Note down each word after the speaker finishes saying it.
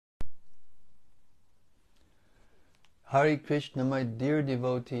Hare Krishna, my dear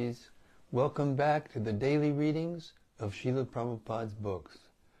devotees. Welcome back to the daily readings of Srila Prabhupada's books,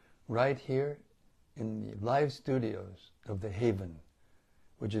 right here in the live studios of The Haven,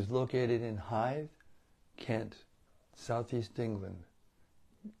 which is located in Hythe, Kent, southeast England,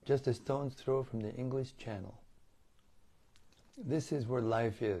 just a stone's throw from the English Channel. This is where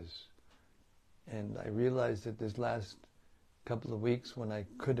life is. And I realized that this last couple of weeks when I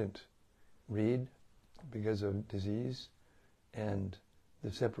couldn't read because of disease, and the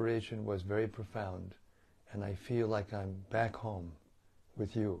separation was very profound, and I feel like I'm back home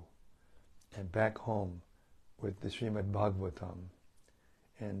with you, and back home with the Srimad Bhagavatam.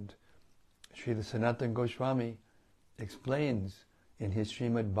 And Srila Sanatana Goswami explains in his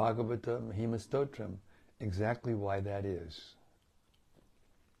Srimad Bhagavata Mahima Stotram exactly why that is.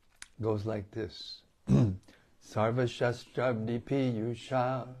 It goes like this. Sarva Shastrabdi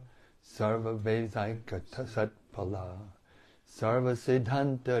Piyusha Sarva Vedaika Satpala Sarva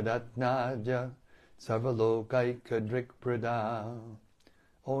Siddhanta Ratnaja Sarva Lokaika Drikprada.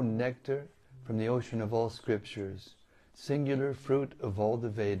 O nectar from the ocean of all scriptures, singular fruit of all the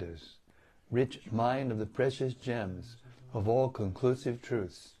Vedas, rich mine of the precious gems of all conclusive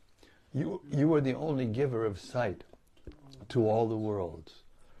truths, you are the only giver of sight to all the worlds.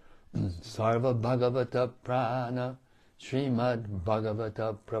 Sarva Bhagavata Prana Srimad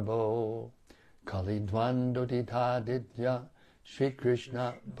Bhagavata Prabho Kali Dvandodita Ditya Shri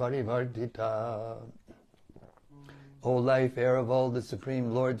Krishna Parivardita. O life air of all the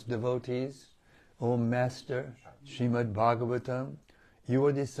Supreme Lord's devotees, O Master Srimad Bhagavatam, you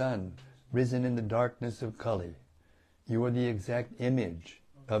are the sun risen in the darkness of Kali. You are the exact image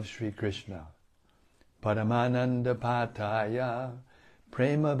of Shri Krishna. Paramananda Pataya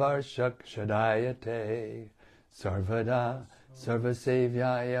Prema Varshak Shadayate Sarvada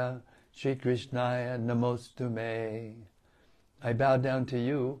Sarvasevyaya Shri Krishnaya Namostume. I bow down to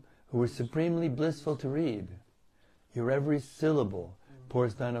you who are supremely blissful to read. Your every syllable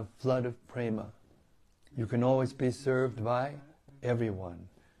pours down a flood of prema. You can always be served by everyone.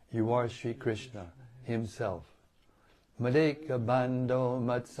 You are Shri Krishna himself. Madeka Bando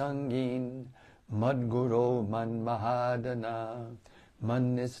Matsangin Madguru Man Mahadana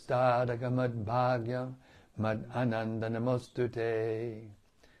Man Nistadaka Mad Bhagya Mad Ananda Namostute.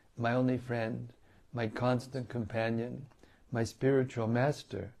 My only friend, my constant companion, my spiritual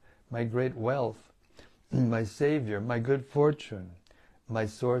master, my great wealth, my savior, my good fortune, my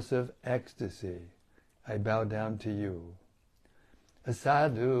source of ecstasy, I bow down to you.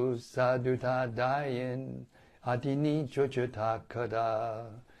 Asadu saduta dayin adini chochata kada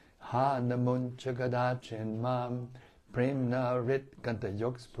ha namuncha kadachin mam premna rit kanta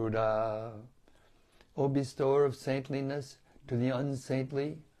yokspruda. O bestower of saintliness to the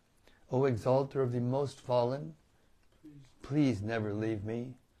unsaintly, O exalter of the most fallen, please never leave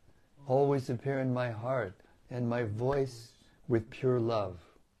me. Always appear in my heart and my voice with pure love.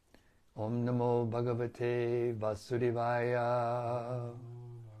 Om Namo Bhagavate Vasudevaya.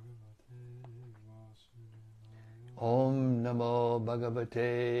 Om Namo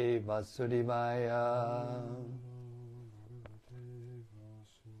Bhagavate Vasudevaya.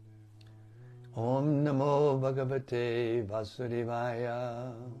 Om Namo Bhagavate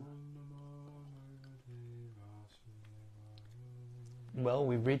Vasudevaya. Well,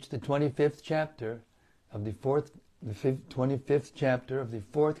 we've reached the 25th chapter of the 25th chapter of the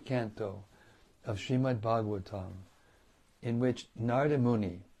 4th canto of Srimad Bhagavatam, in which Narada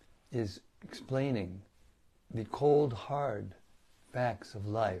Muni is explaining the cold, hard facts of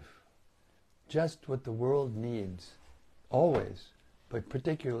life, just what the world needs, always, but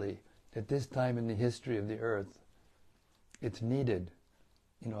particularly at this time in the history of the earth. It's needed,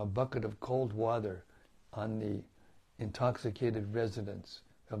 a bucket of cold water on the intoxicated residents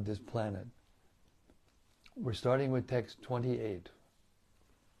of this planet. We're starting with text 28.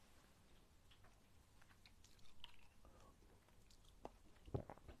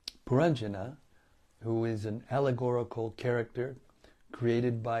 Puranjana, who is an allegorical character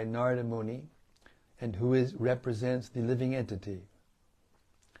created by Narada Muni and who represents the living entity,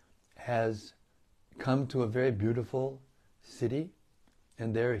 has come to a very beautiful city,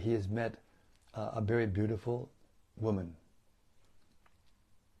 and there he has met a very beautiful woman.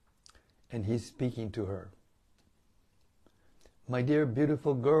 And he's speaking to her. My dear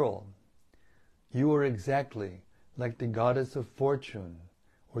beautiful girl, you are exactly like the goddess of fortune,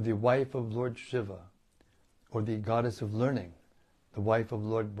 or the wife of Lord Shiva, or the goddess of learning, the wife of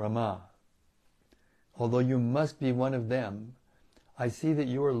Lord Brahma. Although you must be one of them, I see that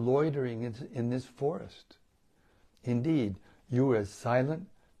you are loitering in this forest. Indeed, you are as silent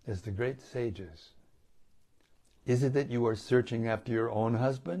as the great sages. Is it that you are searching after your own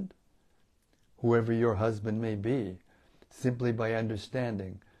husband? Whoever your husband may be, simply by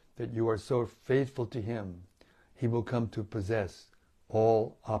understanding that you are so faithful to him, he will come to possess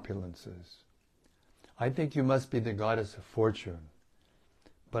all opulences. I think you must be the goddess of fortune,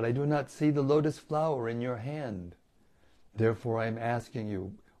 but I do not see the lotus flower in your hand. Therefore I am asking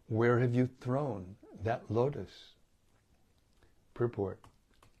you, where have you thrown that lotus? Purport.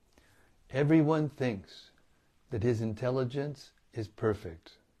 Everyone thinks that his intelligence is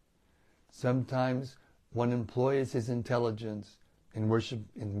perfect. Sometimes one employs his intelligence in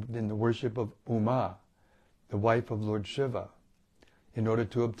the worship of Uma, the wife of Lord Shiva, in order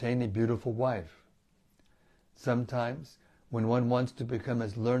to obtain a beautiful wife. Sometimes, when one wants to become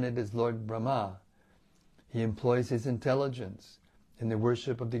as learned as Lord Brahma, he employs his intelligence in the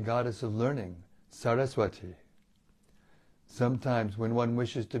worship of the goddess of learning, Saraswati. Sometimes, when one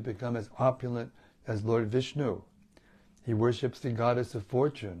wishes to become as opulent as Lord Vishnu, he worships the goddess of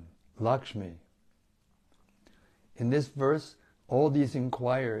fortune, Lakshmi. In this verse, all these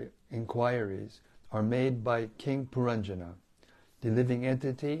inquiries are made by King Puranjana, the living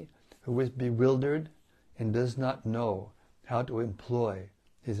entity who is bewildered and does not know how to employ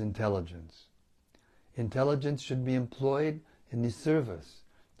his intelligence. Intelligence should be employed in the service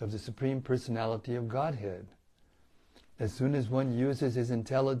of the Supreme Personality of Godhead. As soon as one uses his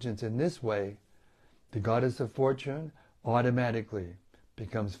intelligence in this way, the goddess of fortune automatically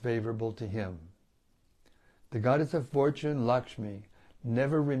becomes favorable to him. The goddess of fortune, Lakshmi,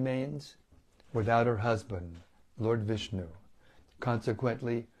 never remains without her husband, Lord Vishnu.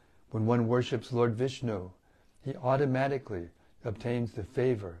 Consequently, when one worships Lord Vishnu, he automatically obtains the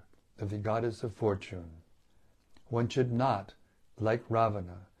favor of the goddess of fortune. One should not, like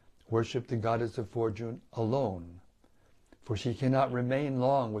Ravana, worship the goddess of fortune alone, for she cannot remain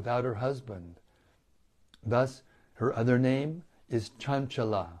long without her husband. Thus, her other name is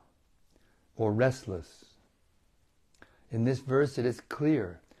Chanchala, or restless. In this verse it is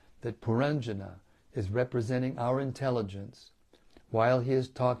clear that Puranjana is representing our intelligence while he is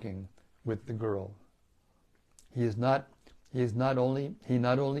talking with the girl. He not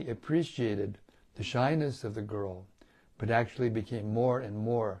only appreciated the shyness of the girl, but actually became more and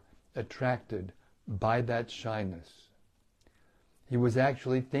more attracted by that shyness. He was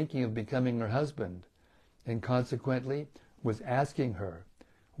actually thinking of becoming her husband, and consequently was asking her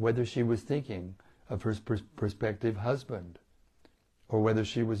whether she was thinking of her prospective husband, or whether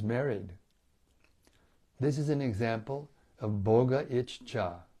she was married. This is an example of Bhoga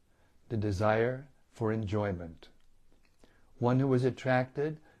Ichcha, the desire for enjoyment. One who is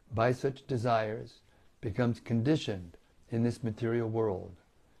attracted by such desires becomes conditioned in this material world,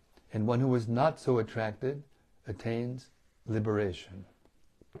 and one who is not so attracted attains liberation.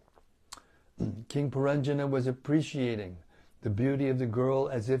 King Puranjana was appreciating the beauty of the girl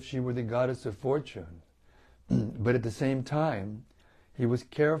as if she were the goddess of fortune, but at the same time, he was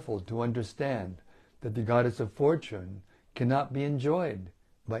careful to understand that the goddess of fortune cannot be enjoyed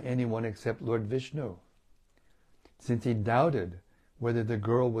by anyone except Lord Vishnu. Since he doubted whether the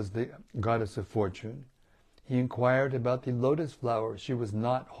girl was the goddess of fortune, he inquired about the lotus flower she was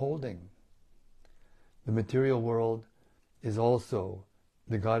not holding. The material world is also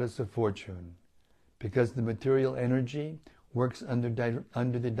the goddess of fortune, because the material energy works under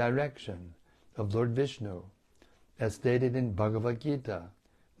the direction of Lord Vishnu, as stated in Bhagavad Gita,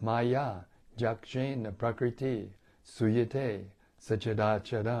 Maya Jakshena Prakriti Suyate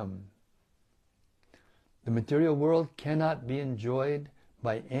Sachadacharam. The material world cannot be enjoyed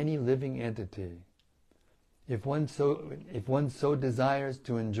by any living entity. If one so desires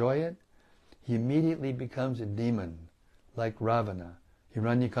to enjoy it, he immediately becomes a demon, like Ravana,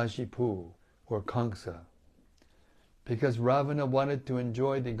 Hiranyakashipu, or Kamsa. Because Ravana wanted to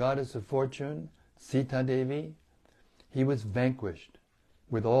enjoy the goddess of fortune, Sita Devi, he was vanquished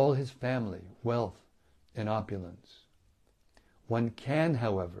with all his family, wealth, and opulence. One can,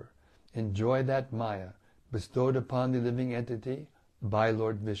 however, enjoy that Maya bestowed upon the living entity by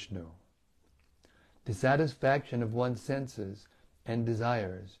Lord Vishnu. The satisfaction of one's senses and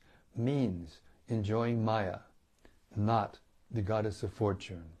desires means enjoying Maya, not the goddess of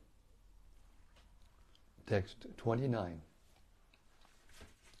fortune. Text 29.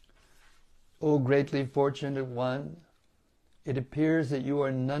 O greatly fortunate one, it appears that you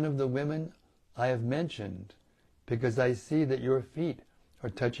are none of the women I have mentioned, because I see that your feet are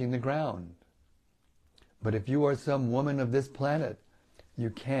touching the ground. But if you are some woman of this planet, you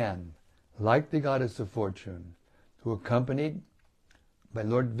can, like the goddess of fortune, who accompanied by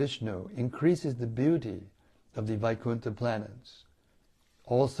Lord Vishnu increases the beauty of the Vaikuntha planets,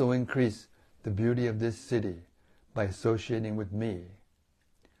 also increase the beauty of this city, by associating with me.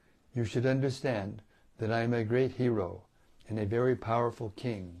 You should understand that I am a great hero and a very powerful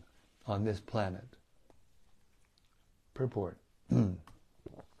king on this planet. Purport.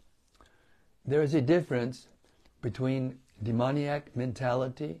 There is a difference between demoniac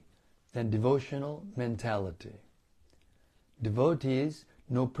mentality and devotional mentality. Devotees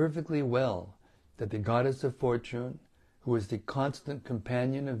know perfectly well that the goddess of fortune, who is the constant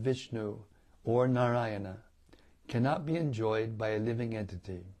companion of Vishnu or Narayana, cannot be enjoyed by a living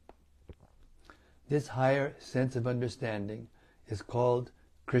entity. This higher sense of understanding is called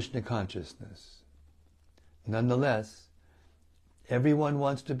Krishna consciousness. Nonetheless, everyone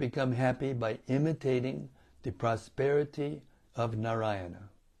wants to become happy by imitating the prosperity of Narayana.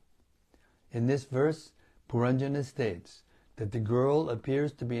 In this verse, Puranjana states that the girl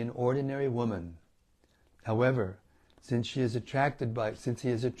appears to be an ordinary woman. However, since he is attracted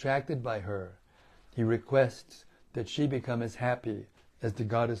by her, he requests that she become as happy as the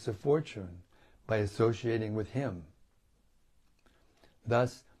goddess of fortune by associating with him.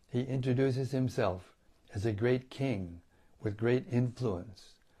 Thus, he introduces himself as a great king with great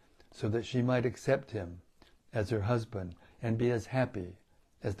influence, so that she might accept him as her husband and be as happy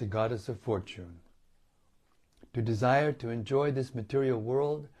as the goddess of fortune. To desire to enjoy this material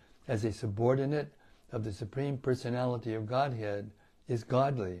world as a subordinate of the Supreme Personality of Godhead is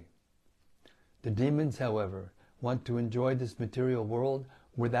godly. The demons, however, want to enjoy this material world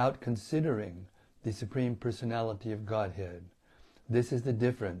without considering the Supreme Personality of Godhead. This is the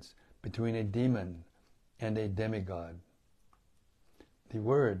difference between a demon and a demigod. The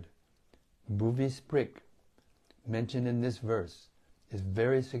word bhuvisprik, mentioned in this verse, is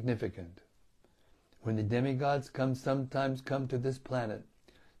very significant. When the demigods sometimes come to this planet,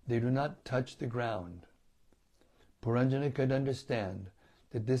 they do not touch the ground. Puranjana could understand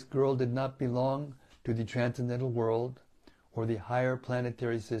that this girl did not belong to the transcendental world or the higher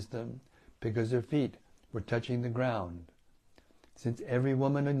planetary system because her feet were touching the ground. Since every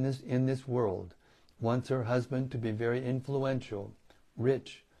woman in this world wants her husband to be very influential,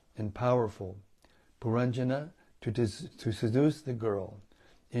 rich, and powerful, Puranjana, to seduce the girl,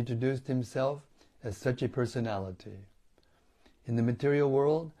 introduced himself as such a personality. In the material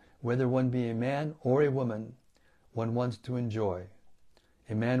world, whether one be a man or a woman, one wants to enjoy.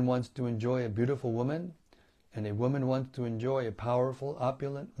 A man wants to enjoy a beautiful woman, and a woman wants to enjoy a powerful,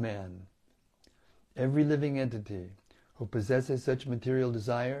 opulent man. Every living entity who possesses such material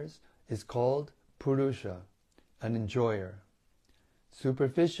desires is called Purusha, an enjoyer.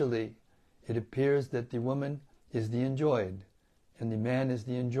 Superficially, it appears that the woman is the enjoyed, and the man is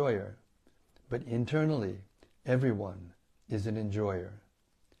the enjoyer. But internally, everyone is an enjoyer.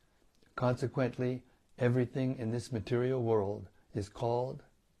 Consequently, everything in this material world is called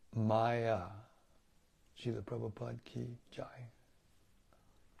Maya. Srila Prabhupada Ki Jai.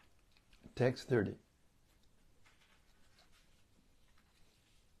 Text 30.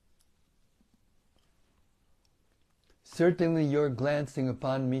 Certainly your glancing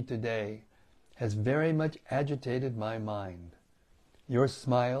upon me today has very much agitated my mind. Your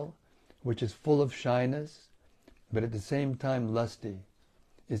smile, which is full of shyness, but at the same time lusty,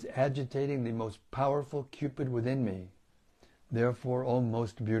 is agitating the most powerful Cupid within me. Therefore, O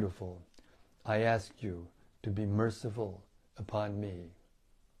most beautiful, I ask you to be merciful upon me.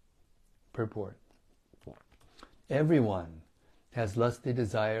 Purport. Everyone has lusty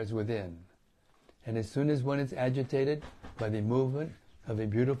desires within, and as soon as one is agitated by the movement of a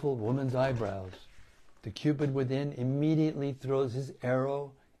beautiful woman's eyebrows, the Cupid within immediately throws his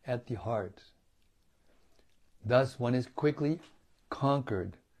arrow at the heart. Thus one is quickly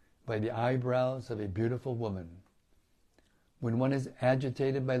conquered by the eyebrows of a beautiful woman. When one is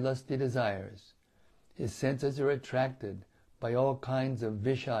agitated by lusty desires, his senses are attracted by all kinds of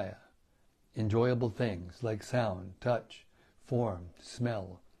vishaya, enjoyable things like sound, touch, form,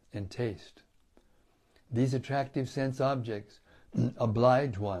 smell, and taste. These attractive sense objects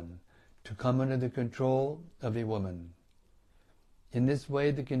oblige one to come under the control of a woman. In this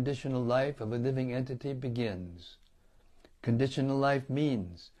way, the conditional life of a living entity begins. Conditional life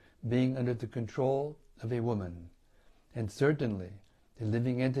means being under the control of a woman, and certainly the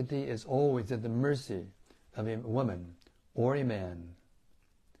living entity is always at the mercy of a woman or a man.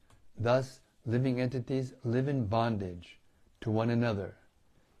 Thus, living entities live in bondage to one another,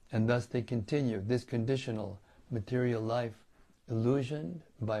 and thus they continue this conditional material life illusioned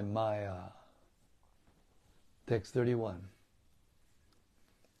by Maya. Text 31.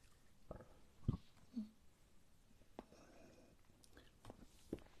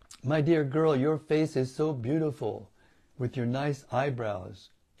 My dear girl, your face is so beautiful, with your nice eyebrows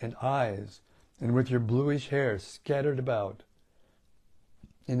and eyes and with your bluish hair scattered about.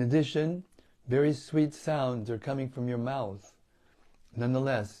 In addition, very sweet sounds are coming from your mouth.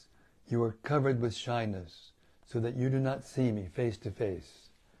 Nonetheless, you are covered with shyness, so that you do not see me face to face.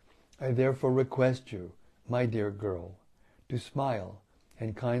 I therefore request you, my dear girl, to smile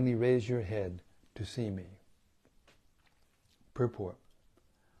and kindly raise your head to see me. Purport.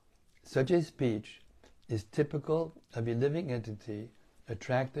 Such a speech is typical of a living entity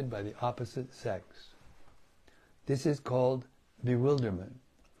attracted by the opposite sex. This is called bewilderment,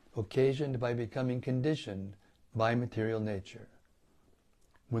 occasioned by becoming conditioned by material nature.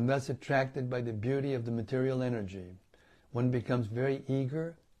 When thus attracted by the beauty of the material energy, one becomes very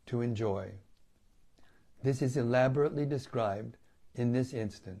eager to enjoy. This is elaborately described in this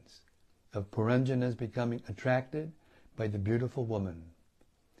instance of Puranjana's becoming attracted by the beautiful woman.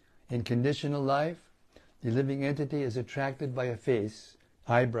 In conditional life, the living entity is attracted by a face,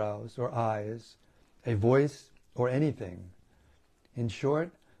 eyebrows, or eyes, a voice, or anything. In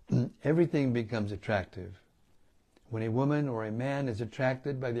short, everything becomes attractive. When a woman or a man is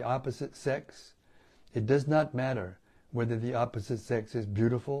attracted by the opposite sex, it does not matter whether the opposite sex is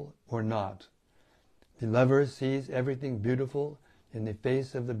beautiful or not. The lover sees everything beautiful in the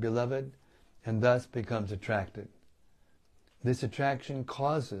face of the beloved and thus becomes attracted. This attraction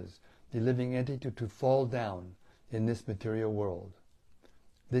causes the living entity to fall down in this material world.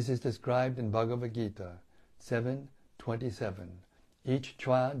 This is described in Bhagavad Gita 7:27.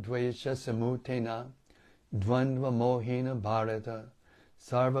 Ichchva dvesha samutena dvandva mohina bharata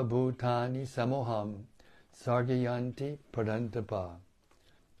sarva bhutani samoham sargayanti pradantapa.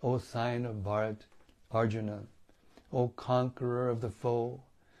 O sign of Bharat, Arjuna, O conqueror of the foe,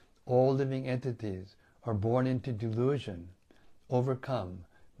 all living entities are born into delusion, overcome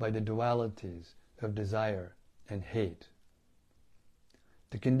by the dualities of desire and hate.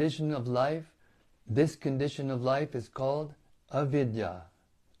 This condition of life is called avidya.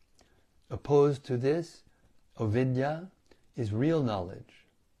 Opposed to this, avidya is real knowledge.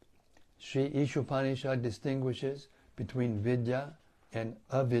 Sri Ishopanishad distinguishes between vidya and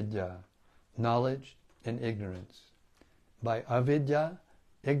avidya, knowledge and ignorance. By avidya,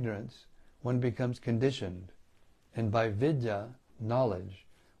 ignorance, one becomes conditioned, and by vidya, knowledge,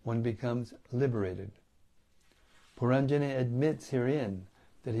 one becomes liberated. Puranjana admits herein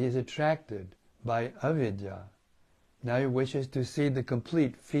that he is attracted by avidya. Now he wishes to see the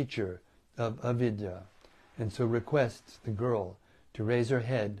complete feature of avidya, and so requests the girl to raise her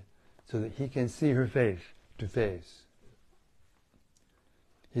head so that he can see her face to face.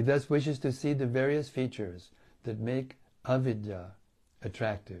 He thus wishes to see the various features that make avidya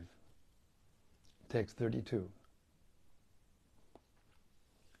attractive. Text 32.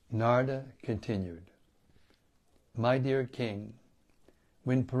 Narada continued, My dear king,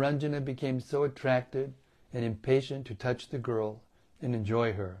 when Puranjana became so attracted and impatient to touch the girl and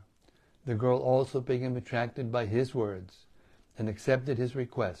enjoy her, the girl also became attracted by his words and accepted his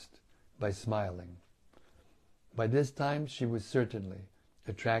request by smiling. By this time she was certainly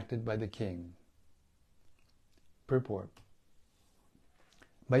attracted by the king. Purport.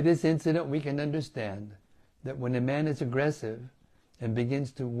 By this incident we can understand that when a man is aggressive and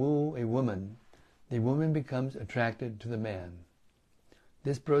begins to woo a woman, the woman becomes attracted to the man.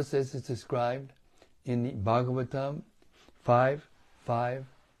 This process is described in the Bhagavatam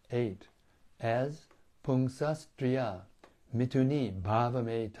 5:5-8 as Pungsastriya Mituni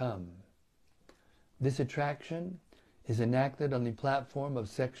Bhavametam. This attraction is enacted on the platform of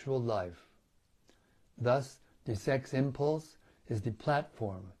sexual life. Thus, the sex impulse is the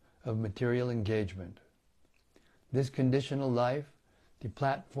platform of material engagement. This conditional life, the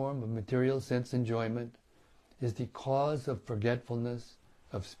platform of material sense enjoyment, is the cause of forgetfulness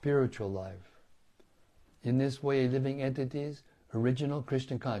of spiritual life. In this way, a living entity's original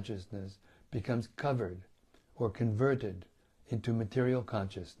Krishna consciousness becomes covered or converted into material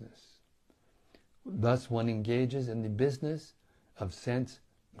consciousness. Thus one engages in the business of sense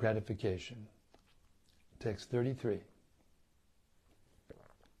gratification. Text 33.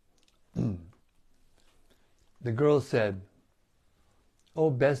 The girl said, O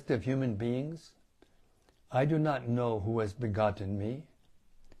best of human beings, I do not know who has begotten me.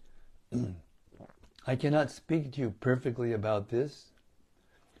 I cannot speak to you perfectly about this,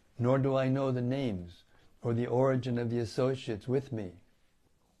 nor do I know the names or the origin of the associates with me.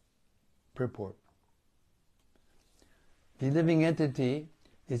 Purport. The living entity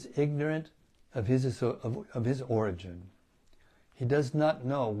is ignorant of his origin. He does not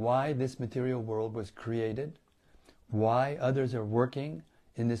know why this material world was created, why others are working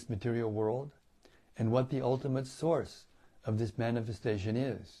in this material world, and what the ultimate source of this manifestation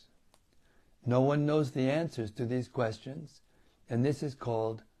is. No one knows the answers to these questions, and this is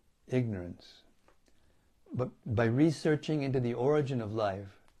called ignorance. But by researching into the origin of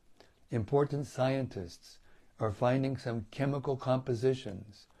life, important scientists are finding some chemical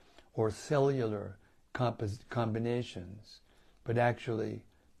compositions or cellular combinations, but actually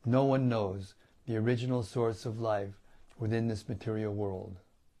no one knows the original source of life within this material world.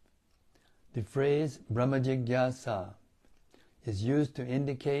 The phrase Brahmajigyasa is used to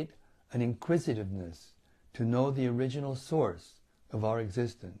indicate an inquisitiveness to know the original source of our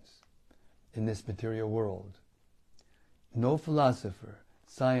existence in this material world. No philosopher,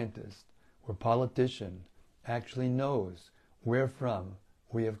 scientist, or politician actually knows where from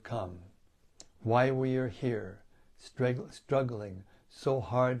we have come, why we are here, struggling so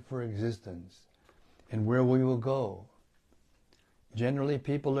hard for existence, and where we will go. Generally,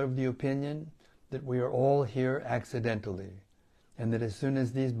 people are of the opinion that we are all here accidentally, and that as soon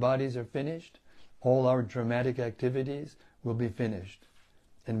as these bodies are finished, all our dramatic activities will be finished,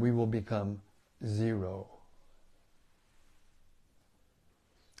 and we will become zero.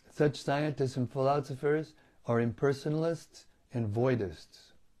 Such scientists and philosophers are impersonalists and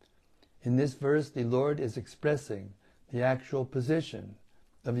voidists. In this verse, the Lord is expressing the actual position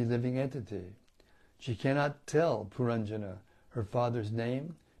of the living entity. She cannot tell Puranjana her father's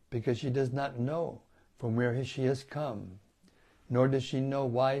name because she does not know from where she has come, nor does she know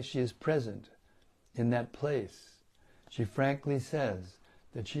why she is present in that place. She frankly says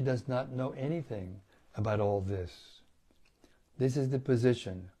that she does not know anything about all this. This is the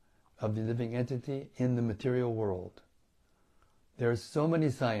position of the living entity in the material world. There are so many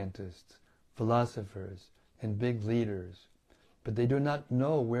scientists, philosophers, and big leaders, but they do not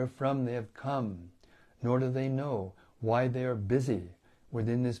know where from they have come, nor do they know why they are busy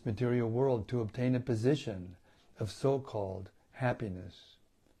within this material world to obtain a position of so-called happiness.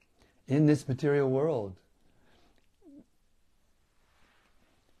 In this material world,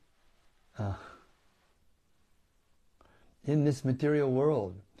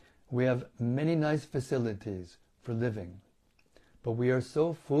 we have many nice facilities for living, but we are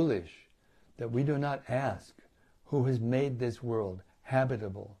so foolish that we do not ask who has made this world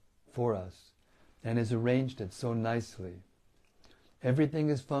habitable for us and has arranged it so nicely. Everything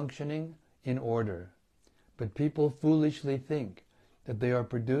is functioning in order, but people foolishly think that they are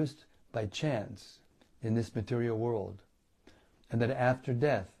produced by chance in this material world, and that after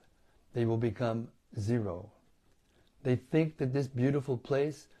death they will become zero. They think that this beautiful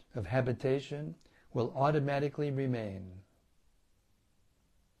place of habitation will automatically remain.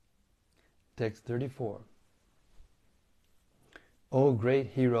 Text 34. O great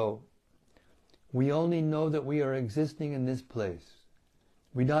hero, we only know that we are existing in this place.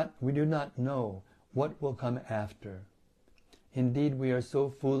 We do not know what will come after. Indeed, we are so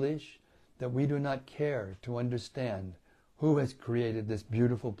foolish that we do not care to understand who has created this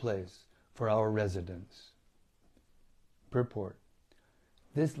beautiful place for our residence. Purport.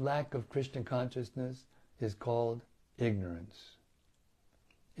 This lack of Krishna consciousness is called ignorance.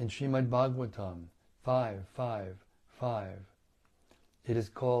 In Srimad Bhagavatam 5.5.5, it is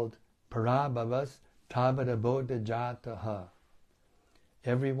called Parabhavas Tavadabodha Jataha.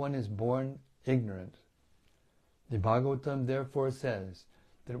 Everyone is born ignorant. The Bhagavatam therefore says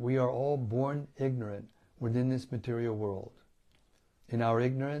that we are all born ignorant within this material world. In our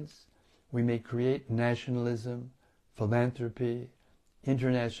ignorance, we may create nationalism, philanthropy,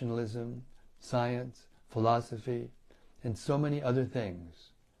 internationalism, science, philosophy, and so many other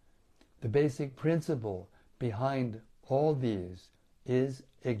things. The basic principle behind all these is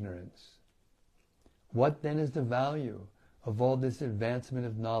ignorance. What then is the value of all this advancement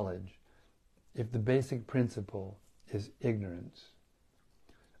of knowledge if the basic principle is ignorance?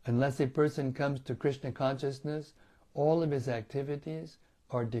 Unless a person comes to Krishna consciousness, all of his activities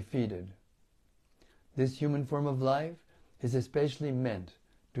are defeated. This human form of life is especially meant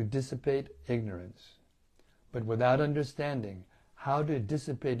to dissipate ignorance. But without understanding how to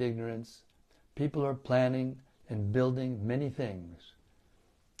dissipate ignorance, people are planning and building many things.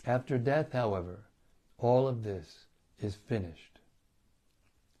 After death, however, all of this is finished.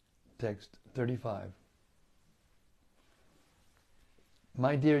 Text 35.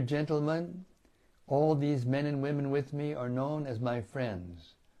 My dear gentlemen, all these men and women with me are known as my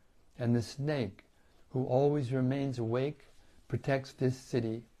friends, and the snake, who always remains awake, protects this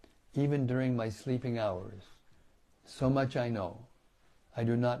city even during my sleeping hours. So much I know. I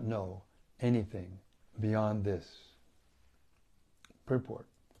do not know anything beyond this. Purport.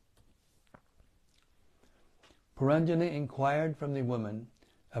 Puranjana inquired from the woman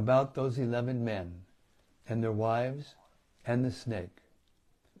about those 11 men and their wives and the snake.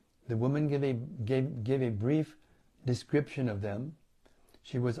 The woman gave a brief description of them.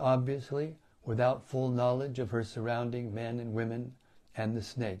 She was obviously without full knowledge of her surrounding men and women and the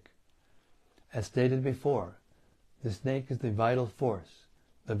snake. As stated before, the snake is the vital force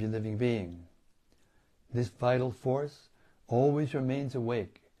of the living being. This vital force always remains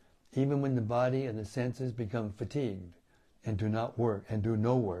awake, even when the body and the senses become fatigued and do not work and do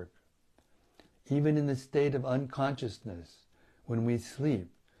no work. Even in the state of unconsciousness, when we sleep,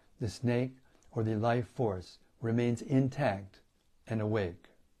 the snake or the life force remains intact and awake.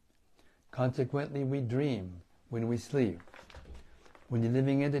 Consequently, we dream when we sleep. When the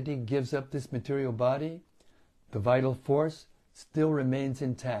living entity gives up this material body, the vital force still remains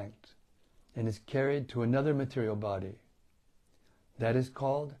intact and is carried to another material body. That is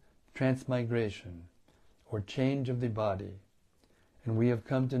called transmigration, or change of the body, and we have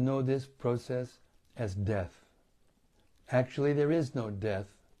come to know this process as death. Actually, there is no death.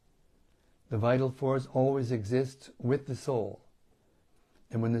 The vital force always exists with the soul,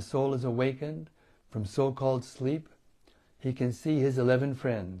 and when the soul is awakened from so-called sleep, he can see his 11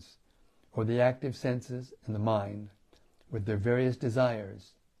 friends, or the active senses and the mind, with their various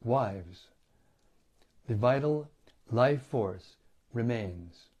desires, wives. The vital life force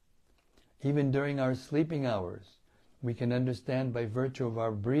remains. Even during our sleeping hours, we can understand by virtue of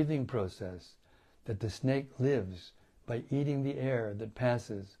our breathing process that the snake lives by eating the air that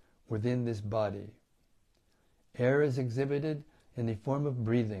passes within this body. Air is exhibited in the form of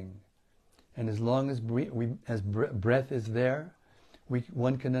breathing, and as long as breath is there,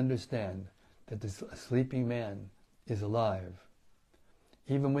 one can understand that the sleeping man is alive.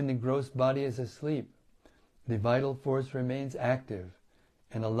 Even when the gross body is asleep, the vital force remains active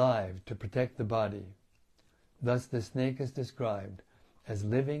and alive to protect the body. Thus the snake is described as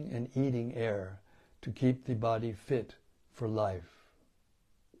living and eating air to keep the body fit for life.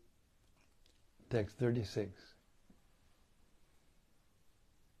 Text 36.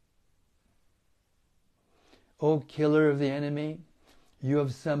 O killer of the enemy, you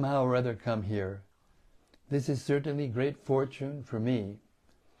have somehow or other come here. This is certainly great fortune for me.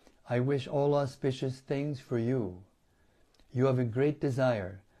 I wish all auspicious things for you. You have a great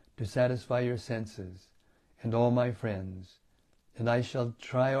desire to satisfy your senses and all my friends, and I shall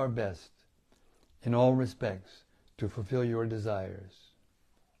try our best in all respects to fulfill your desires.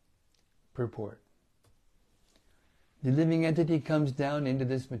 Purport. The living entity comes down into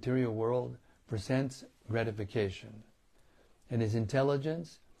this material world for sense gratification, and his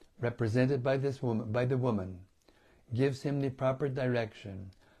intelligence, represented by the woman, gives him the proper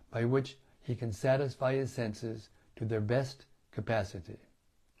direction by which he can satisfy his senses to their best capacity.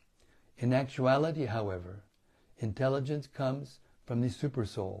 In actuality, however, intelligence comes from the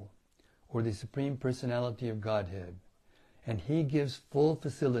Supersoul, or the Supreme Personality of Godhead, and he gives full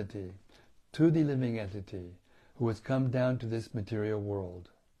facility to the living entity who has come down to this material world.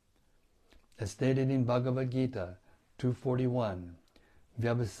 As stated in Bhagavad Gita 2:41,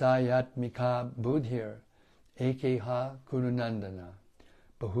 Vyavasayatmika buddhir ekeha kurunandana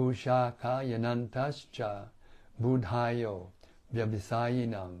bahushaka yanantascha buddhayo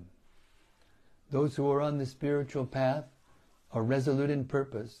vyavasayinam. Those who are on the spiritual path are resolute in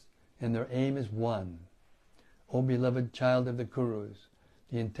purpose, and their aim is one. O beloved child of the Kurus,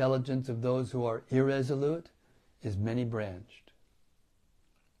 the intelligence of those who are irresolute is many-branched.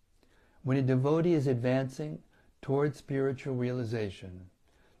 When a devotee is advancing toward spiritual realization,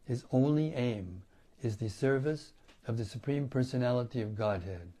 his only aim is the service of the Supreme Personality of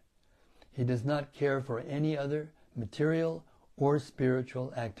Godhead. He does not care for any other material or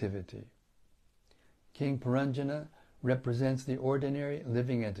spiritual activity. King Puranjana represents the ordinary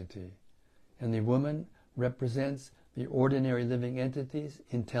living entity, and the woman represents the ordinary living entity's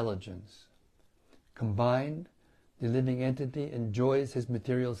intelligence. Combined, the living entity enjoys his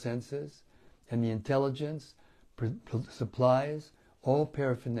material senses, and the intelligence supplies all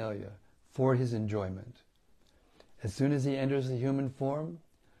paraphernalia for his enjoyment. As soon as he enters the human form,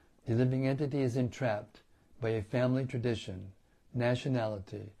 the living entity is entrapped by a family tradition,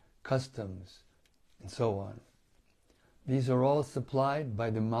 nationality, customs, and so on. These are all supplied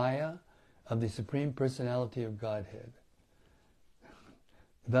by the Maya of the Supreme Personality of Godhead.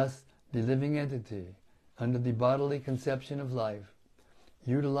 Thus, the living entity, under the bodily conception of life,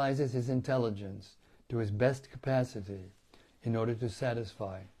 utilizes his intelligence to his best capacity in order to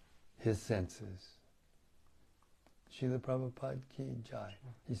satisfy his senses. Srila Prabhupada ki jai.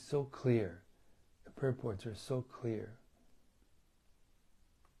 He's so clear. The purports are so clear.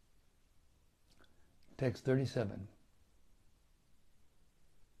 Text 37.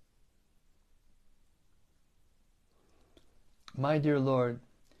 My dear Lord,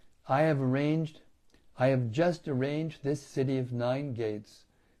 I have just arranged this city of 9 gates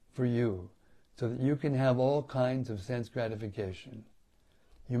for you, so that you can have all kinds of sense gratification.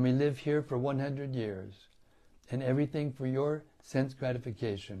 You may live here for 100 years, and everything for your sense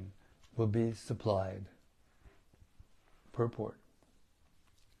gratification will be supplied. Purport.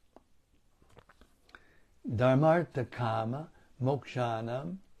 Dharmartha kama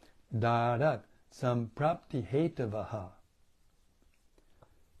mokshanam dharat samprapti hetavaha.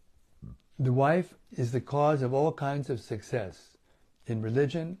 The wife is the cause of all kinds of success in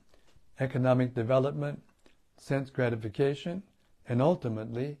religion, economic development, sense gratification, and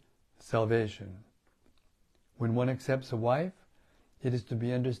ultimately salvation. When one accepts a wife, it is to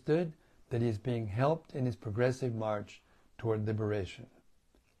be understood that he is being helped in his progressive march toward liberation.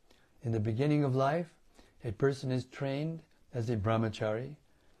 In the beginning of life, a person is trained as a brahmachari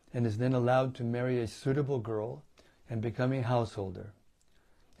and is then allowed to marry a suitable girl and become a householder.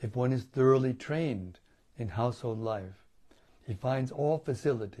 If one is thoroughly trained in household life, he finds all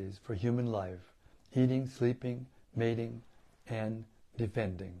facilities for human life: eating, sleeping, mating, and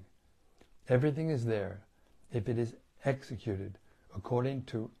defending. Everything is there if it is executed according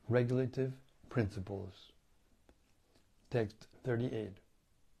to regulative principles. Text 38.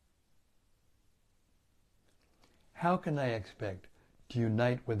 How can I expect to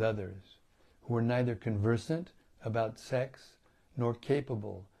unite with others who are neither conversant about sex nor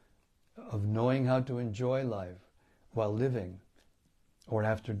capable of knowing how to enjoy life while living or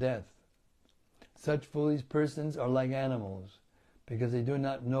after death? Such foolish persons are like animals because they do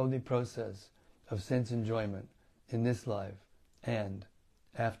not know the process of sense enjoyment in this life and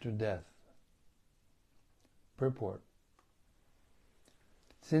after death. Purport.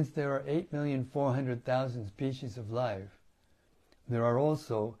 Since there are 8,400,000 species of life, there are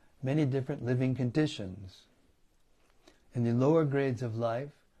also many different living conditions. In the lower grades of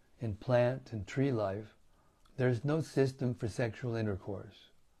life, in plant and tree life, there is no system for sexual intercourse.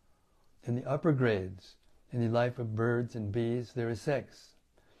 In the upper grades, in the life of birds and bees, there is sex,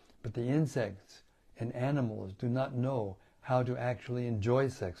 but the insects and animals do not know how to actually enjoy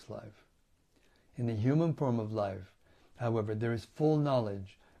sex life. In the human form of life, however, there is full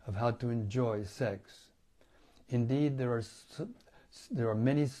knowledge of how to enjoy sex. Indeed, there are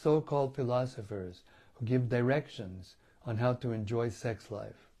many so-called philosophers who give directions on how to enjoy sex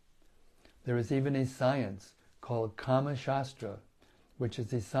life. There is even a science called Kama Shastra, which is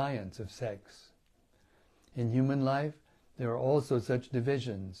the science of sex. In human life, there are also such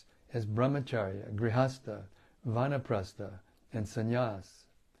divisions as brahmacharya, grihastha, vanaprastha, and sannyas.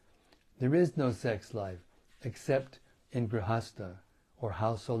 There is no sex life except in grihastha, or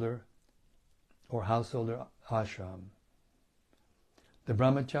householder ashram. The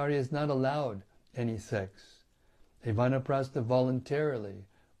brahmacharya is not allowed any sex. A vanaprastha voluntarily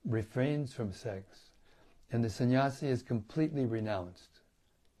refrains from sex, and the sannyasi is completely renounced.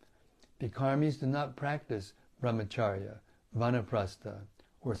 The karmis do not practice brahmacharya, vanaprastha,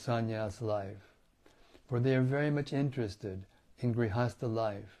 or sannyas life, for they are very much interested in grihastha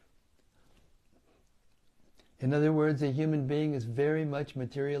life. In other words, a human being is very much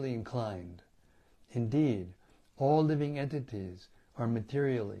materially inclined. Indeed, all living entities are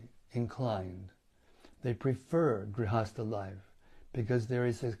materially inclined. They prefer grihastha life because there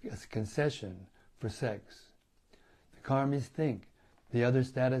is a concession for sex. The karmis think the other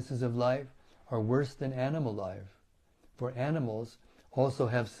statuses of life are worse than animal life, for animals also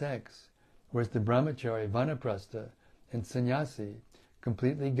have sex, whereas the brahmachari, vanaprastha, and sannyasi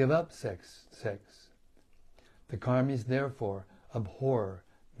completely give up sex. The karmis therefore abhor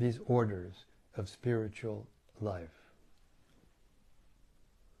these orders of spiritual life.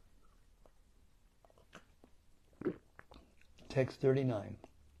 Text 39.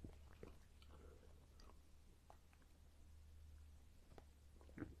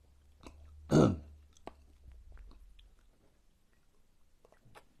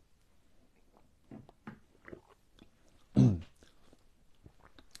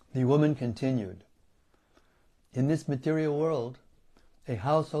 The woman continued, "In this material world, a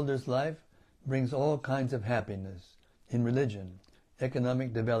householder's life brings all kinds of happiness in religion,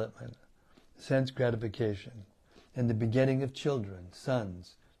 economic development, sense gratification, and the begetting of children,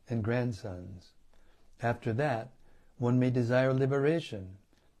 sons, and grandsons. After that, one may desire liberation,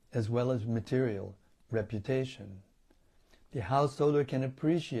 as well as material reputation. The householder can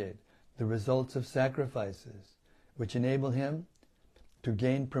appreciate the results of sacrifices, which enable him to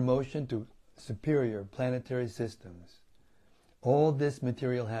gain promotion to superior planetary systems. All this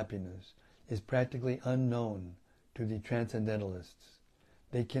material happiness is practically unknown to the transcendentalists.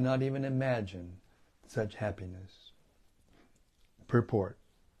 They cannot even imagine such happiness." Purport.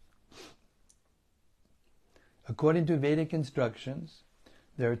 According to Vedic instructions,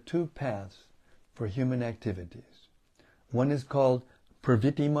 there are two paths for human activities. One is called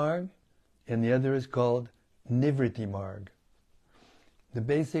Pravritti Marg, and the other is called Nivritti Marg. The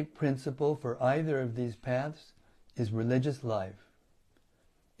basic principle for either of these paths is religious life.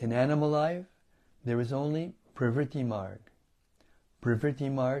 In animal life, there is only Pravritti Marg. Pravritti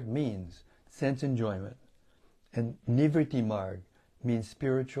Marg means sense enjoyment, and Nivritti Marg means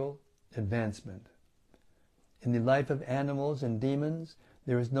spiritual advancement. In the life of animals and demons,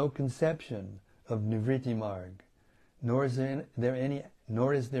 there is no conception of Nivritti Marg, nor is there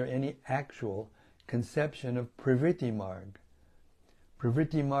any actual conception of Pravritti Marg.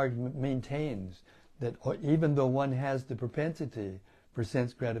 Pravritti Marg maintains that even though one has the propensity for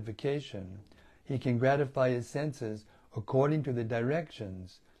sense gratification, he can gratify his senses according to the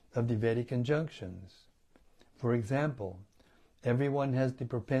directions of the Vedic injunctions. For example, everyone has the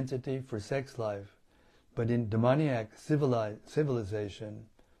propensity for sex life, but in demoniac civilization,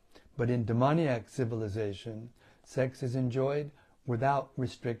 sex is enjoyed without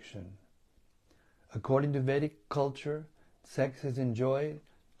restriction. According to Vedic culture, sex is enjoyed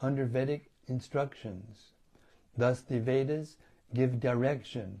under Vedic instructions. Thus the Vedas give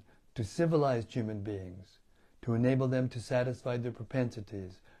direction to civilized human beings to enable them to satisfy their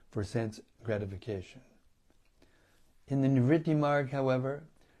propensities for sense gratification. In the Nivritti Marg, however,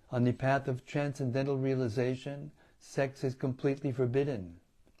 on the path of transcendental realization, sex is completely forbidden.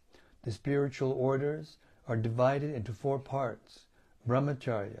 The spiritual orders are divided into 4 parts: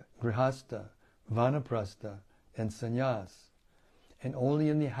 brahmacharya, grihastha, vanaprastha, and sannyas. And only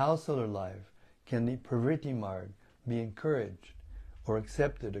in the householder life can the Pravritti Marg be encouraged or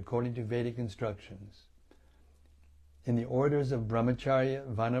accepted according to Vedic instructions. In the orders of brahmacharya,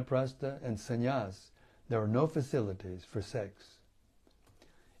 vanaprastha, and sannyas, there are no facilities for sex.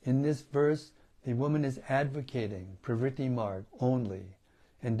 In this verse, the woman is advocating Pravritti Marg only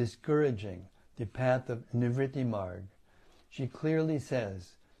and discouraging the path of Nivritti Marg. She clearly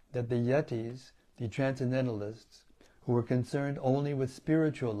says that the yatis, the transcendentalists, who are concerned only with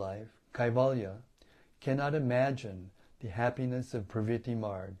spiritual life, kaivalya, cannot imagine the happiness of Pravritti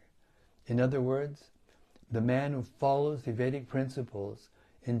Marg. In other words, the man who follows the Vedic principles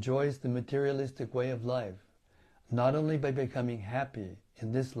enjoys the materialistic way of life, not only by becoming happy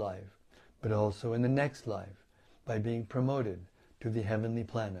in this life, but also in the next life, by being promoted to the heavenly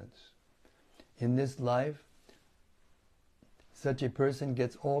planets. In this life, such a person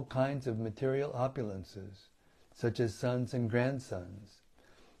gets all kinds of material opulences, such as sons and grandsons,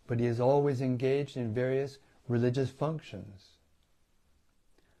 but he is always engaged in various religious functions.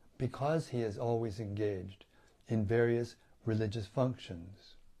 Because he is always engaged in various religious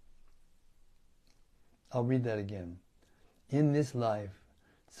functions. I'll read that again. In this life,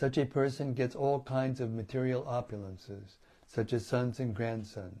 such a person gets all kinds of material opulences, such as sons and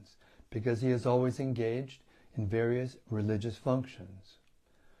grandsons, because he is always engaged in various religious functions.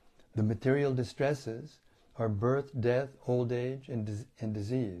 The material distresses are birth, death, old age, and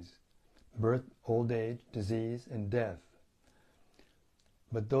disease. Birth, old age, disease, and death.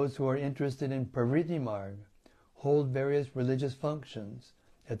 But those who are interested in Pravritti Marg hold various religious functions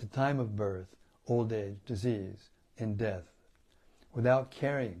at the time of birth, old age, disease, and death, without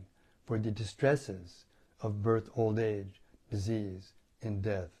caring for the distresses of birth, old age, disease, and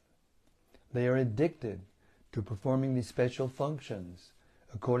death. They are addicted to performing these special functions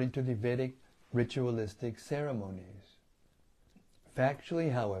according to the Vedic ritualistic ceremonies.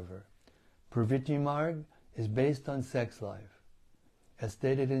 Factually, however, Pravritti Marg is based on sex life. As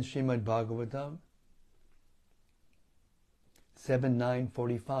stated in Srimad Bhagavatam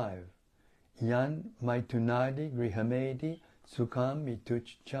 7.9.45, Yan maitunadi grihamedi sukham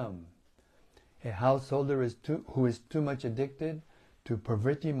mituchcham. A householder who is too much addicted to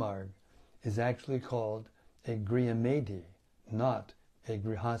Pravritti Marg is actually called a grihamedi, not a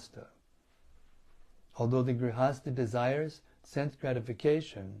grihastha. Although the grihastha desires sense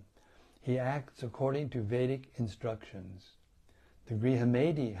gratification, he acts according to Vedic instructions. The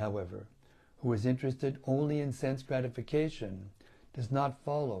grihamedi, however, who is interested only in sense gratification, does not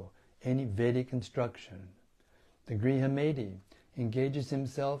follow any Vedic instruction. The grihamedi engages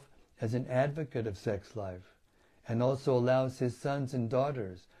himself as an advocate of sex life, and also allows his sons and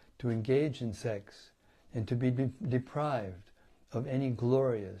daughters to engage in sex and to be deprived of any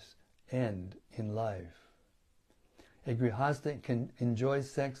glorious end in life. A grihastha can enjoy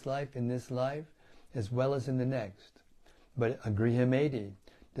sex life in this life as well as in the next, but a grihamedi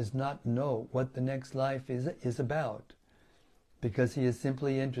does not know what the next life is about, because he is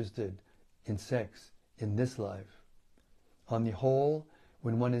simply interested in sex in this life. On the whole,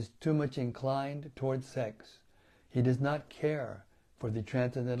 when one is too much inclined towards sex, He does not care for the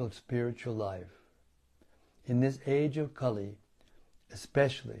transcendental spiritual life. In this age of Kali,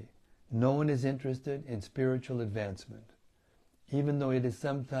 especially, no one is interested in spiritual advancement, even though it is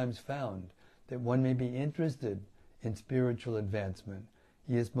sometimes found that one may be interested in spiritual advancement.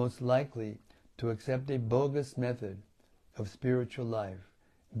 He is most likely to accept a bogus method of spiritual life,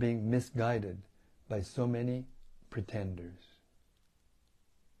 being misguided by so many pretenders.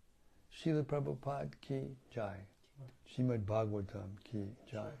 Srila Prabhupada ki jai. Srimad Bhagavatam ki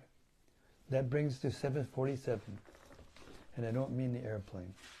jai. That brings to 7:47, and I don't mean the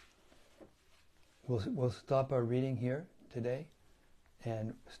airplane. We'll stop our reading here today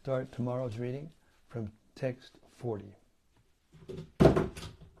and start tomorrow's reading from text 40.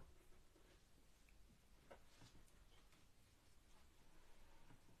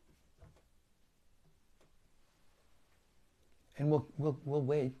 And we'll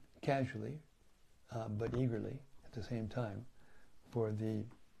wait casually, but eagerly at the same time, for the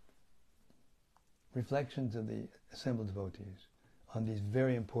reflections of the assembled devotees on these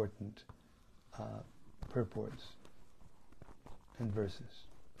very important purports and verses.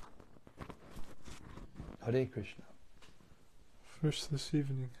 Hare Krishna. First this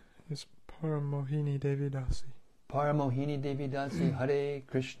evening is Paramohini Devi Dasi. Paramohini Devi Dasi, Hare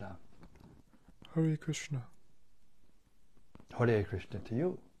Krishna. Hare Krishna. Hare Krishna to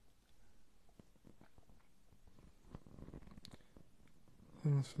you.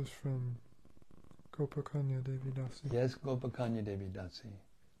 And this is from Gopakanya Devi Dasi. Yes, Gopakanya Devi Dasi.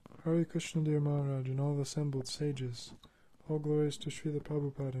 Hare Krishna, dear Maharaj, and all assembled sages. All glories to Srila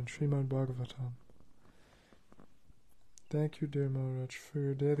Prabhupada and Srimad Bhagavatam. Thank you, dear Maharaj, for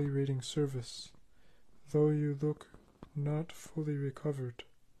your daily reading service. Though you look not fully recovered,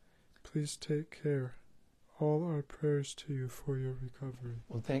 please take care. All our prayers to you for your recovery.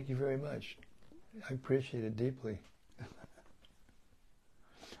 Well, thank you very much. I appreciate it deeply.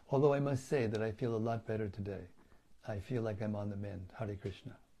 Although I must say that I feel a lot better today. I feel like I'm on the mend. Hare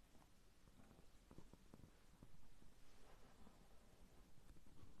Krishna.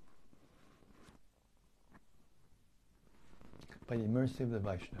 By the mercy of the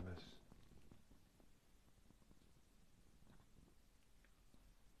Vaishnavas.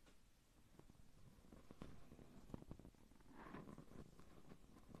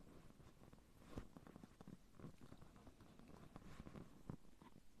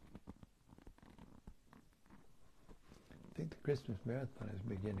 I think the Christmas marathon is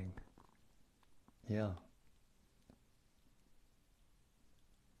beginning. Yeah.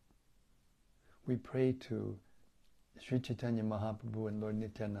 We pray to Sri Chaitanya Mahaprabhu and Lord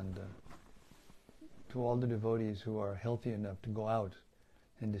Nityananda, to all the devotees who are healthy enough to go out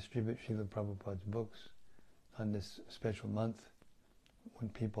and distribute Srila Prabhupada's books on this special month when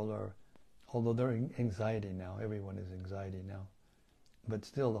people are, although they're in anxiety now, everyone is anxiety now, but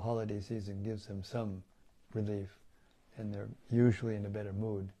still the holiday season gives them some relief, and they're usually in a better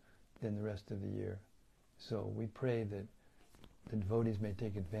mood than the rest of the year. So we pray that the devotees may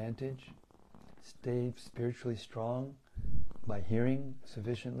take advantage, stay spiritually strong by hearing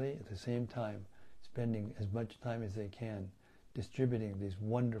sufficiently, at the same time spending as much time as they can distributing these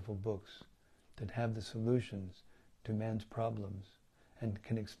wonderful books that have the solutions to man's problems and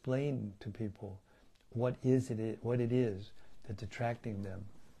can explain to people what it is that's attracting them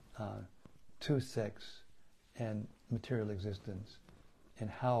to sex and material existence,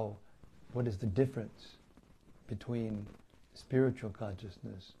 and what is the difference between spiritual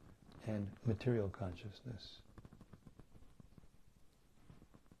consciousness and material consciousness.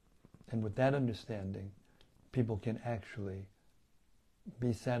 And with that understanding, people can actually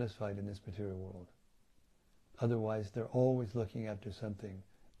be satisfied in this material world. Otherwise, they're always looking after something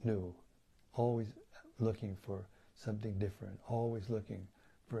new, always looking for something different, always looking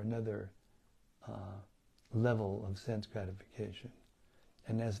for another level of sense gratification.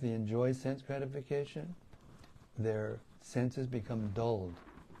 And as they enjoy sense gratification, their senses become dulled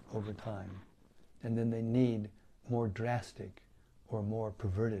over time, and then they need more drastic or more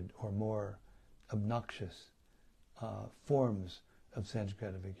perverted or more obnoxious forms of sense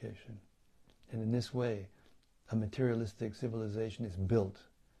gratification. And in this way, a materialistic civilization is built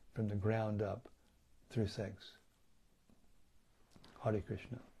from the ground up through sex. Hare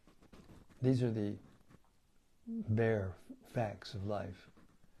Krishna. These are the bare facts of life,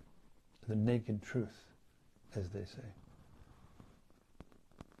 the naked truth, as they say.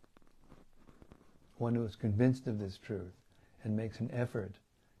 One who is convinced of this truth and makes an effort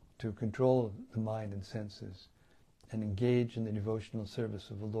to control the mind and senses and engage in the devotional service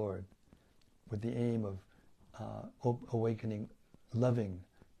of the Lord with the aim of awakening loving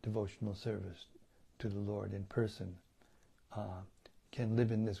devotional service to the Lord in person can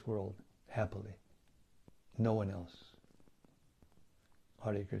live in this world happily. No one else.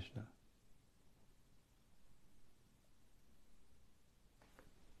 Hare Krishna.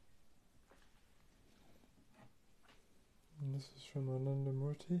 And this is from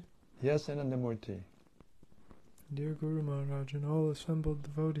Anandamurti. Yes, Anandamurti. Dear Guru Maharaj and all assembled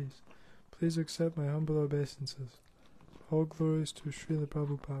devotees, please accept my humble obeisances. All glories to Srila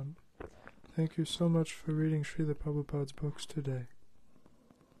Prabhupada. Thank you so much for reading Srila Prabhupada's books today.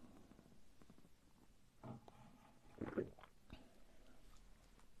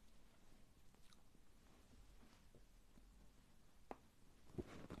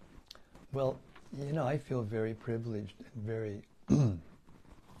 Well, I feel very privileged and very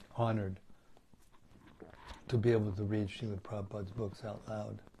honored to be able to read Srila Prabhupada's books out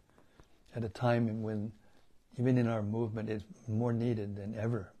loud at a time when, even in our movement, it's more needed than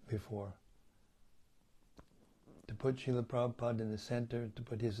ever before. To put Srila Prabhupada in the center, to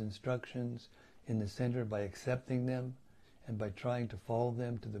put his instructions in the center by accepting them and by trying to follow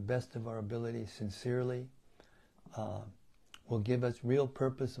them to the best of our ability sincerely, will give us real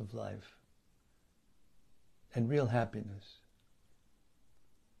purpose of life and real happiness.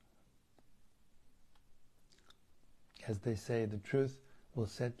 As they say, the truth will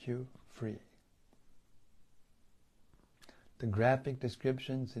set you free. The graphic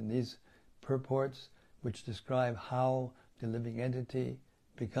descriptions in these purports, which describe how the living entity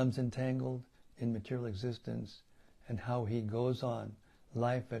becomes entangled in material existence and how he goes on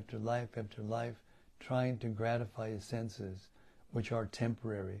life after life after life trying to gratify his senses, which are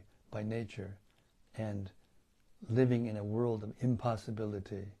temporary by nature, and living in a world of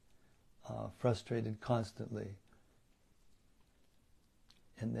impossibility, frustrated constantly,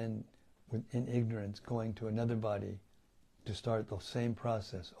 and then in ignorance going to another body to start the same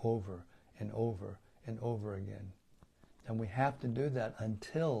process over and over and over again. And we have to do that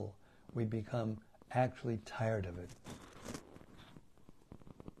until we become actually tired of it.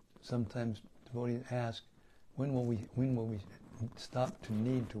 Sometimes devotees ask, when will we stop to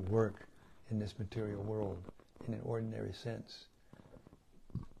need to work in this material world in an ordinary sense?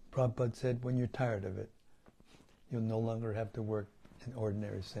 Prabhupada said, when you're tired of it, you'll no longer have to work in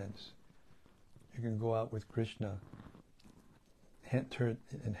ordinary sense. You can go out with Krishna and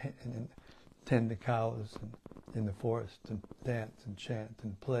tend the cows and in the forest and dance and chant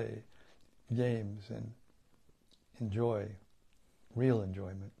and play games and enjoy real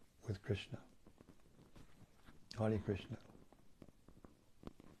enjoyment with Krishna. Hare Krishna.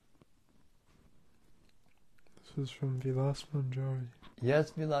 This is from Vilas Manjari.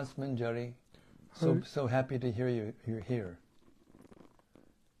 Yes, Vilas Manjari. So happy to hear you're here.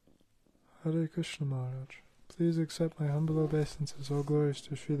 Hare Krishna Maharaj. Please accept my humble obeisances, all glories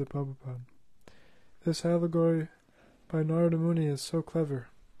to Srila Prabhupada. This allegory by Narada Muni is so clever.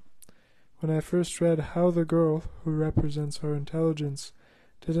 When I first read how the girl, who represents our intelligence,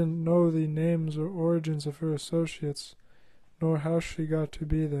 didn't know the names or origins of her associates, nor how she got to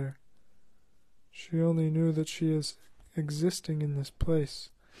be there. She only knew that she is existing in this place.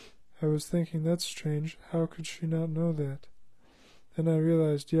 I was thinking, that's strange, how could she not know that? Then I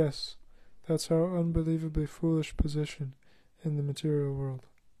realized, yes, that's our unbelievably foolish position in the material world.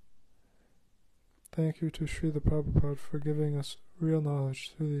 Thank you to Srila Prabhupada for giving us real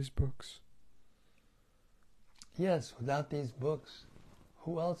knowledge through these books. Yes, without these books,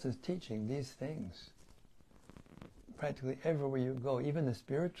 who else is teaching these things? Practically everywhere you go, even the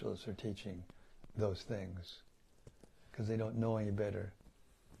spiritualists are teaching those things because they don't know any better.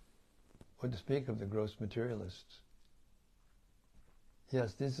 What to speak of the gross materialists?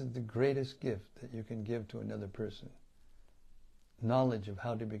 Yes, this is the greatest gift that you can give to another person. Knowledge of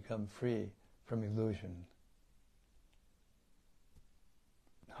how to become free from illusion.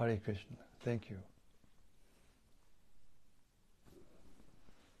 Hare Krishna. Thank you.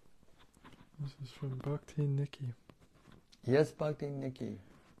 This is from Bhakti Nikki. Yes, Bhakti Nikki.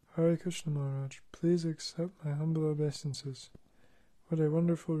 Hare Krishna Maharaj, please accept my humble obeisances. What a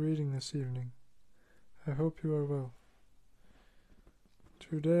wonderful reading this evening. I hope you are well.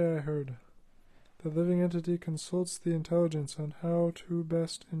 Today I heard, the living entity consults the intelligence on how to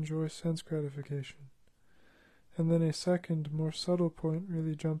best enjoy sense gratification. And then a second, more subtle point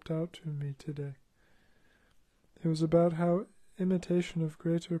really jumped out to me today. It was about how imitation of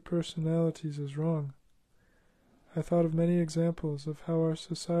greater personalities is wrong. I thought of many examples of how our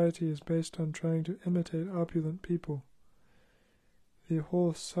society is based on trying to imitate opulent people. The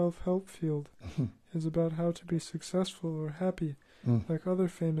whole self-help field is about how to be successful or happy like other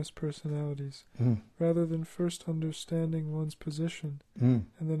famous personalities, rather than first understanding one's position and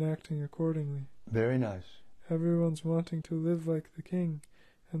then acting accordingly. Very nice. Everyone's wanting to live like the king,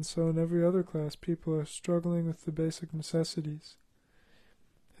 and so in every other class people are struggling with the basic necessities.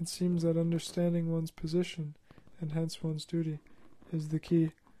 It seems that understanding one's position, and hence one's duty, is the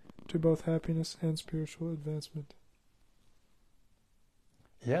key to both happiness and spiritual advancement.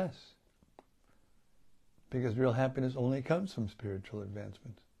 Yes. Because real happiness only comes from spiritual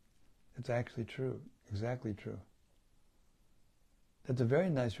advancement. It's actually true. Exactly true. That's a very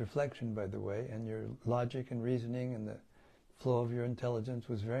nice reflection, by the way, and your logic and reasoning and the flow of your intelligence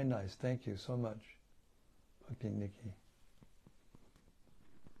was very nice. Thank you so much, Bhakti Nikki.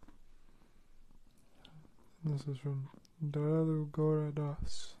 This is from Dayalu Gora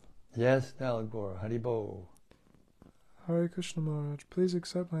Das. Yes, Dalgor, Haribo. Hare Krishna Maharaj, please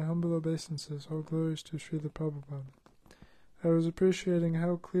accept my humble obeisances. All glories to Srila Prabhupada. I was appreciating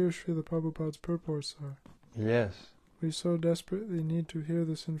how clear Srila Prabhupada's purports are. Yes. We so desperately need to hear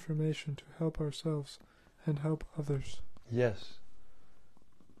this information to help ourselves and help others. Yes.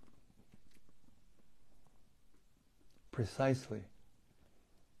 Precisely.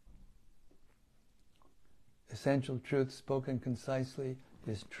 Essential truth spoken concisely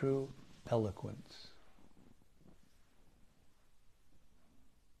is true eloquence.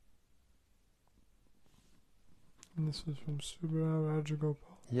 And this is from Subbarao Rajagopal.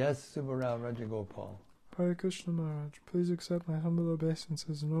 Yes, Subbarao Rajagopal. Hare Krishna Maharaj, please accept my humble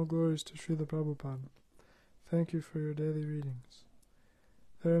obeisances and all glories to Srila Prabhupada. Thank you for your daily readings.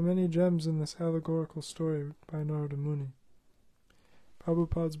 There are many gems in this allegorical story by Narada Muni.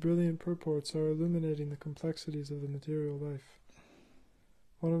 Prabhupada's brilliant purports are illuminating the complexities of the material life.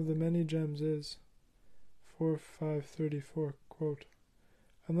 One of the many gems is 4.5.34, quote,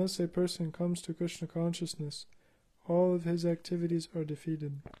 unless a person comes to Krishna consciousness, all of his activities are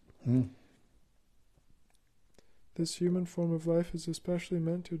defeated. This human form of life is especially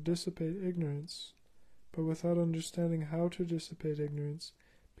meant to dissipate ignorance, but without understanding how to dissipate ignorance,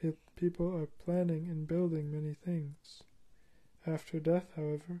 people are planning and building many things. After death,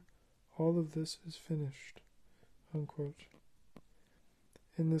 however, all of this is finished. Unquote.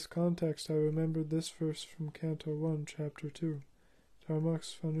 In this context, I remembered this verse from Canto 1, Chapter 2.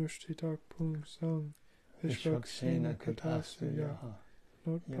 Dharmaks Vanushtitak Pung Sang Vishvaksena Katasuya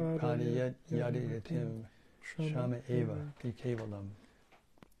Notpadayat Yadiyatim Shama Eva Kevalam.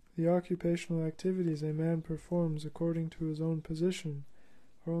 The occupational activities a man performs according to his own position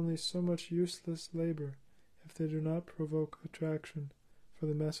are only so much useless labor if they do not provoke attraction for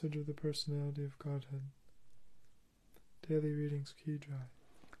the message of the personality of Godhead. Daily Readings Ki Jai.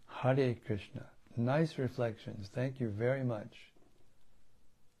 Hare Krishna. Nice reflections. Thank you very much.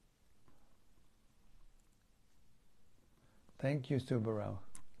 Thank you, Subbarao.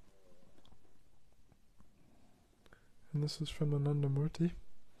 And this is from Anandamurti.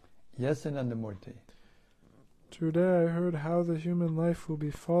 Yes, Anandamurti. Today I heard how the human life will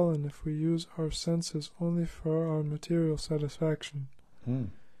be fallen if we use our senses only for our material satisfaction.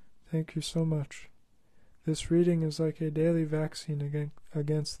 Thank you so much. This reading is like a daily vaccine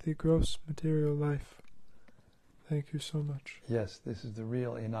against the gross material life. Thank you so much. Yes, this is the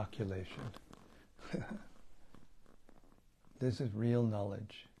real inoculation. This is real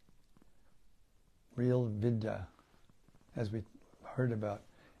knowledge. Real vidya, as we heard about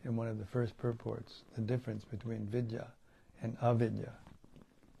in one of the first purports, the difference between vidya and avidya.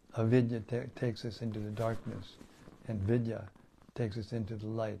 Avidya takes us into the darkness, and vidya takes us into the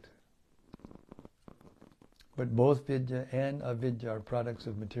light. But both vidya and avidya are products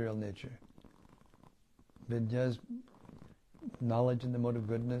of material nature. Vidya is knowledge in the mode of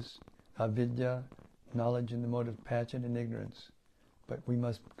goodness, avidya, knowledge in the mode of passion and ignorance. But we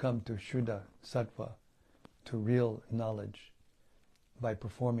must come to Shuddha, Sattva, to real knowledge, by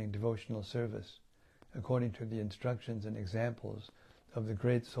performing devotional service according to the instructions and examples of the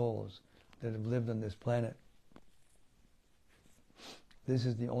great souls that have lived on this planet. This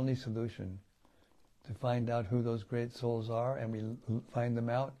is the only solution to find out who those great souls are, and we find them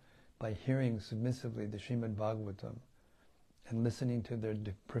out by hearing submissively the Srimad Bhagavatam and listening to their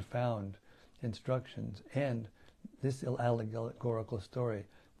profound instructions. And this allegorical story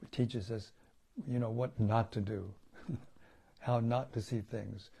teaches us, what not to do, how not to see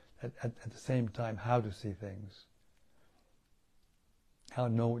things, at the same time how to see things, how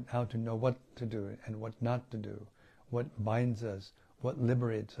to know what to do and what not to do, what binds us, what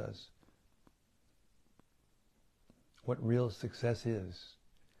liberates us, what real success is,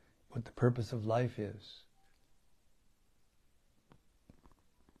 what the purpose of life is.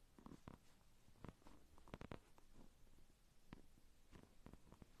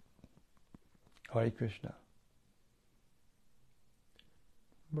 Hare Krishna.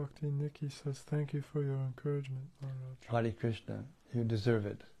 Bhakti Nikki says, thank you for your encouragement, Maharaj. Hare Krishna, you deserve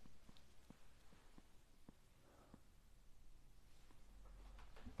it.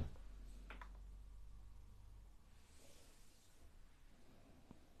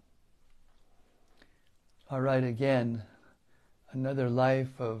 All right, again, another night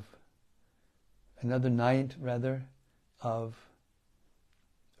rather, of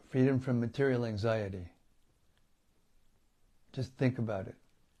freedom from material anxiety. Just think about it.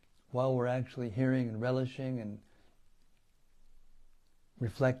 While we're actually hearing and relishing and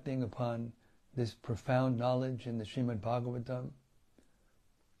reflecting upon this profound knowledge in the Srimad Bhagavatam,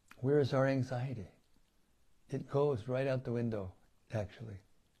 where is our anxiety? It goes right out the window, actually.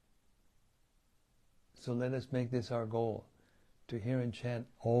 So let us make this our goal, to hear and chant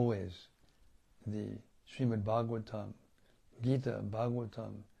always the Srimad Bhagavatam, Gita,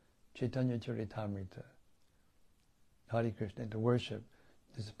 Bhagavatam, Chaitanya Charitamrita, Hare Krishna, and to worship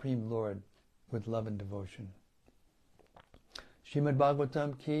the Supreme Lord with love and devotion. Srimad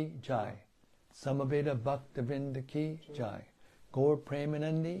Bhagavatam ki jai, Samaveda Bhaktivinoda ki jai, Gaur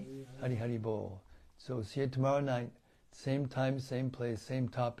Premanandi, Hari Hari Bol. So see you tomorrow night, same time, same place, same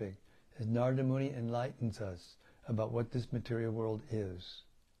topic, as Narada Muni enlightens us about what this material world is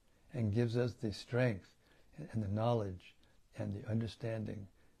and gives us the strength and the knowledge and the understanding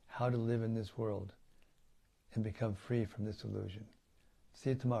how to live in this world and become free from this illusion.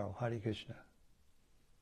 See you tomorrow. Hare Krishna.